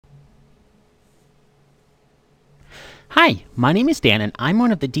Hi, my name is Dan and I'm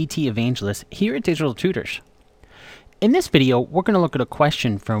one of the DT evangelists here at Digital-Tutors. In this video, we're going to look at a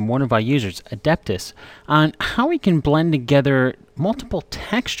question from one of our users, Adeptus, on how we can blend together multiple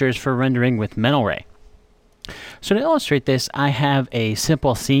textures for rendering with MORE. So to illustrate this, I have a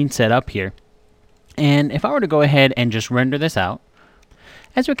simple scene set up here. And if I were to go ahead and just render this out,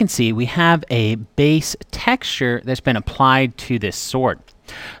 as we can see, we have a base texture that's been applied to this sword.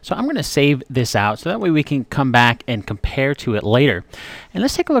 So I'm going to save this out so that way we can come back and compare to it later. And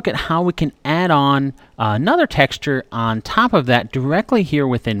let's take a look at how we can add on another texture on top of that directly here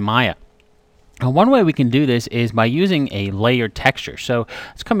within Maya. Now, one way we can do this is by using a layered texture. So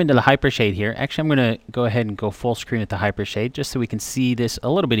let's come into the hypershade here. Actually, I'm going to go ahead and go full screen with the hypershade just so we can see this a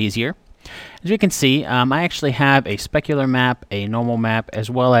little bit easier. As you can see, I actually have a specular map, a normal map, as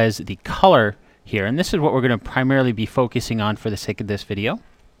well as the color here. And this is what we're going to primarily be focusing on for the sake of this video.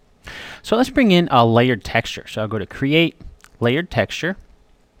 So let's bring in a layered texture. So I'll go to Create, Layered Texture.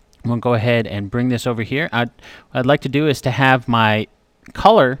 We'll go ahead and bring this over here. What I'd like to do is to have my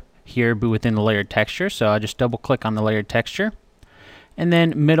color here be within the layered texture. So I'll just double click on the layered texture and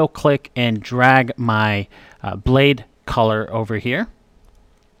then middle click and drag my blade color over here.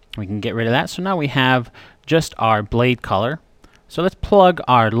 We can get rid of that. So now we have just our blade color. So let's plug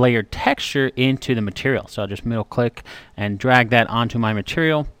our layered texture into the material. So I'll just middle click and drag that onto my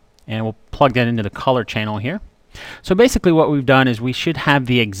material, and we'll plug that into the color channel here. So basically what we've done is we should have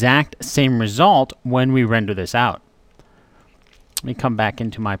the exact same result when we render this out. Let me come back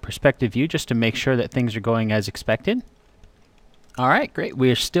into my perspective view just to make sure that things are going as expected. Alright, great.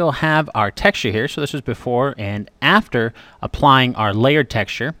 We still have our texture here. So this was before and after applying our layered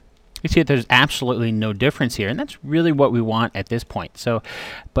texture. You see that there's absolutely no difference here, and that's really what we want at this point. So,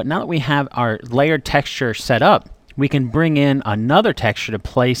 but now that we have our layered texture set up, we can bring in another texture to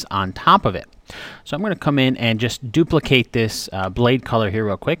place on top of it. So I'm going to come in and just duplicate this blade color here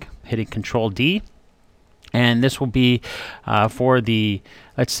real quick, hitting Control D. And this will be for the,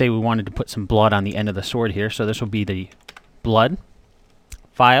 let's say we wanted to put some blood on the end of the sword here. So this will be the blood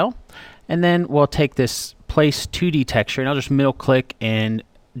file. And then we'll take this place 2D texture, and I'll just middle click and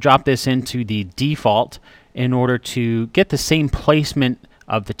drop this into the default in order to get the same placement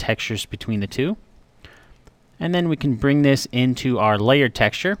of the textures between the two. And then we can bring this into our layered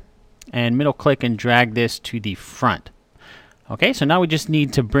texture and middle click and drag this to the front. Okay, so now we just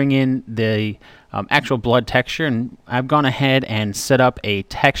need to bring in the actual blood texture, and I've gone ahead and set up a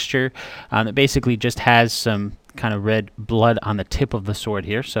texture that basically just has some kind of red blood on the tip of the sword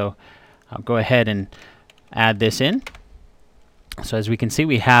here. So I'll go ahead and add this in. So as we can see,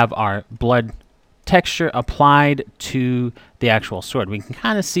 we have our blood texture applied to the actual sword. We can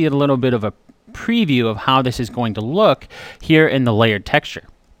kind of see a little bit of a preview of how this is going to look here in the layered texture.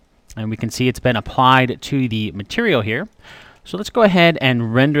 And we can see it's been applied to the material here. So let's go ahead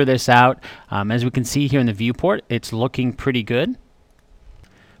and render this out. As we can see here in the viewport, it's looking pretty good.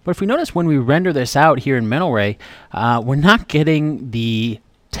 But if we notice when we render this out here in MORE, we're not getting the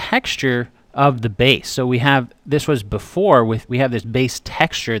texture of the base. So we have, this was before, we have this base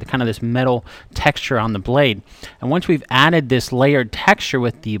texture, the kind of this metal texture on the blade. And once we've added this layered texture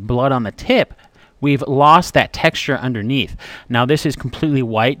with the blood on the tip, we've lost that texture underneath. Now this is completely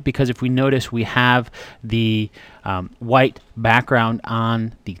white because if we notice we have the white background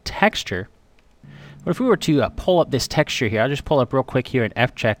on the texture. But if we were to pull up this texture here, I'll just pull up real quick here at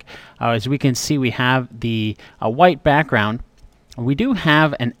F-check. As we can see, we have the white background. We do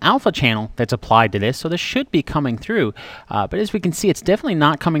have an alpha channel that's applied to this, so this should be coming through. But as we can see, it's definitely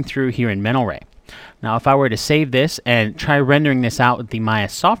not coming through here in MORE. Now, if I were to save this and try rendering this out with the Maya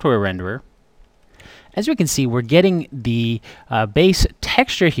software renderer, as we can see, we're getting the base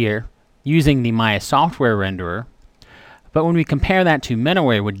texture here using the Maya software renderer. But when we compare that to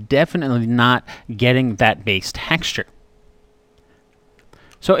MORE, we're definitely not getting that base texture.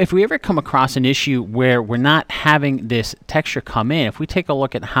 So if we ever come across an issue where we're not having this texture come in, if we take a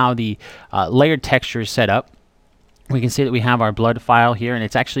look at how the layered texture is set up, we can see that we have our blood file here, and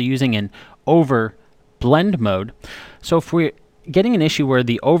it's actually using an over blend mode. So if we're getting an issue where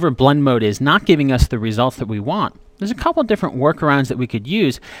the over blend mode is not giving us the results that we want, there's a couple different workarounds that we could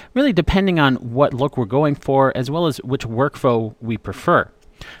use, really depending on what look we're going for, as well as which workflow we prefer.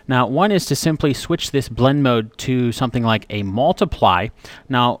 Now, one is to simply switch this blend mode to something like a multiply.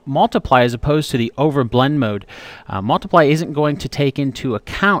 Now, multiply, as opposed to the over blend mode, multiply isn't going to take into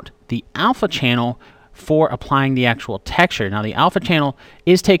account the alpha channel for applying the actual texture. Now, the alpha channel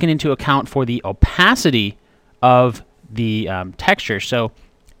is taken into account for the opacity of the texture, so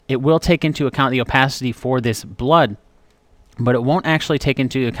it will take into account the opacity for this blood. but it won't actually take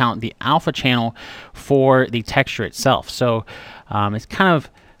into account the alpha channel for the texture itself. So it's kind of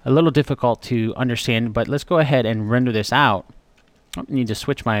a little difficult to understand, but let's go ahead and render this out. I need to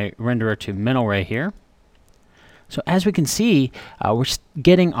switch my renderer to MORE here. So as we can see, we're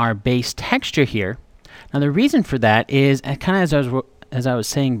getting our base texture here. Now the reason for that is, kind of as I was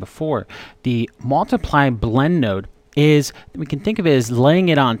saying before, the multiply blend node is, we can think of it as laying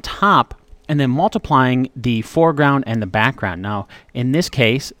it on top and then multiplying the foreground and the background. Now in this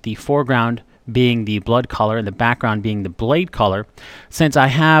case, the foreground being the blood color and the background being the blade color. Since I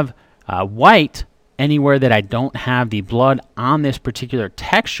have white anywhere that I don't have the blood on this particular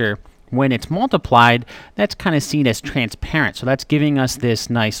texture, when it's multiplied, that's kind of seen as transparent. So that's giving us this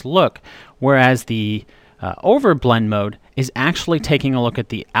nice look, whereas the over blend mode is actually taking a look at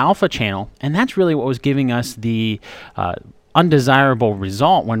the alpha channel, and that's really what was giving us the undesirable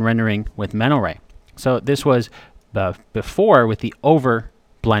result when rendering with MORE. So this was before with the over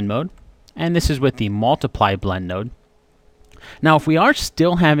blend mode, and this is with the multiply blend node. Now if we are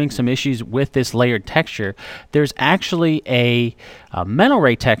still having some issues with this layered texture, there's actually a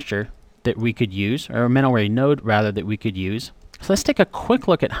MORE texture that we could use, or a MORE node rather, that we could use. So let's take a quick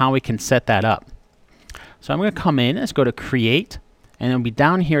look at how we can set that up. So I'm going to come in, let's go to create, and it'll be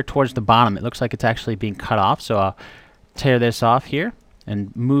down here towards the bottom. It looks like it's actually being cut off, so I'll tear this off here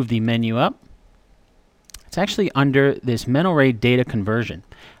and move the menu up. It's actually under this MORE data conversion,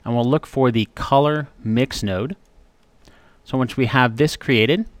 and we'll look for the color mix node. So once we have this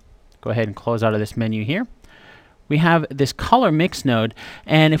created, go ahead and close out of this menu here. We have this color mix node,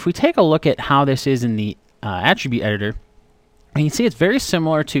 and if we take a look at how this is in the attribute editor, you can see it's very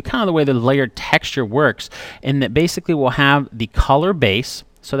similar to kind of the way the layered texture works, in that basically we'll have the color base.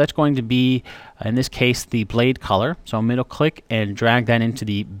 So that's going to be, in this case, the blade color. So I'll middle click and drag that into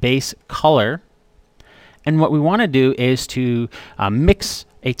the base color. And what we want to do is to mix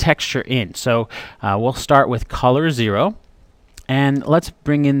a texture in. So we'll start with color 0. And let's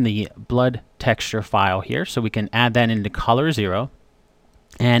bring in the blood texture file here so we can add that into color 0.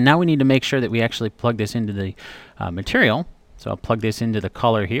 And now we need to make sure that we actually plug this into the material. So I'll plug this into the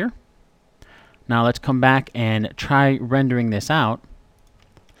color here. Now let's come back and try rendering this out.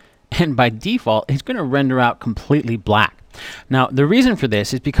 And by default, it's going to render out completely black. Now the reason for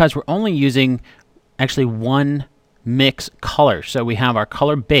this is because we're only using actually one mix color. So we have our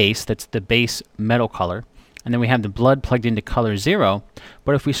color base, that's the base metal color. And then we have the blood plugged into color 0.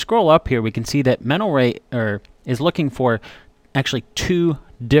 But if we scroll up here, we can see that MORE is looking for actually 2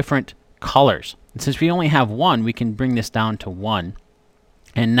 different colors. And since we only have one, we can bring this down to 1.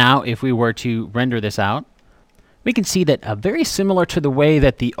 And now if we were to render this out, we can see that very similar to the way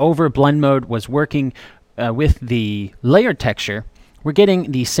that the over blend mode was working with the layered texture, we're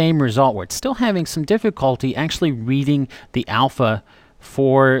getting the same result where it's still having some difficulty actually reading the alpha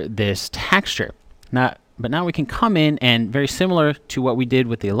for this texture. But now we can come in and, very similar to what we did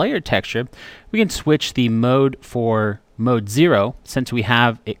with the layered texture, we can switch the mode for mode 0, since we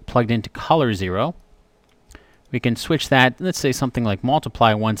have it plugged into color 0. We can switch that, let's say something like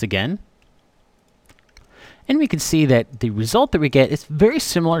multiply once again. And we can see that the result that we get is very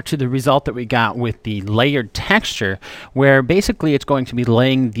similar to the result that we got with the layered texture, where basically it's going to be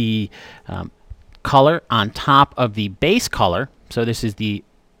laying the color on top of the base color. So this is the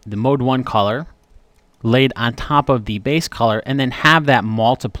mode 1 color laid on top of the base color, and then have that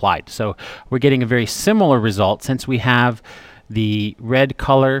multiplied. So we're getting a very similar result, since we have the red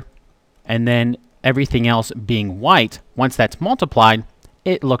color and then everything else being white. Once that's multiplied,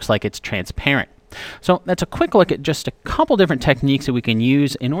 it looks like it's transparent. So that's a quick look at just a couple different techniques that we can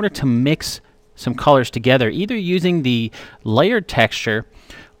use in order to mix some colors together, either using the layered texture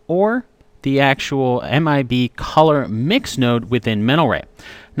or the actual MIB color mix node within MORE.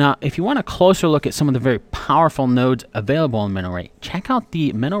 Now, if you want a closer look at some of the very powerful nodes available in MORE, check out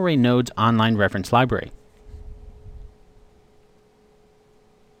the MORE Nodes online reference library.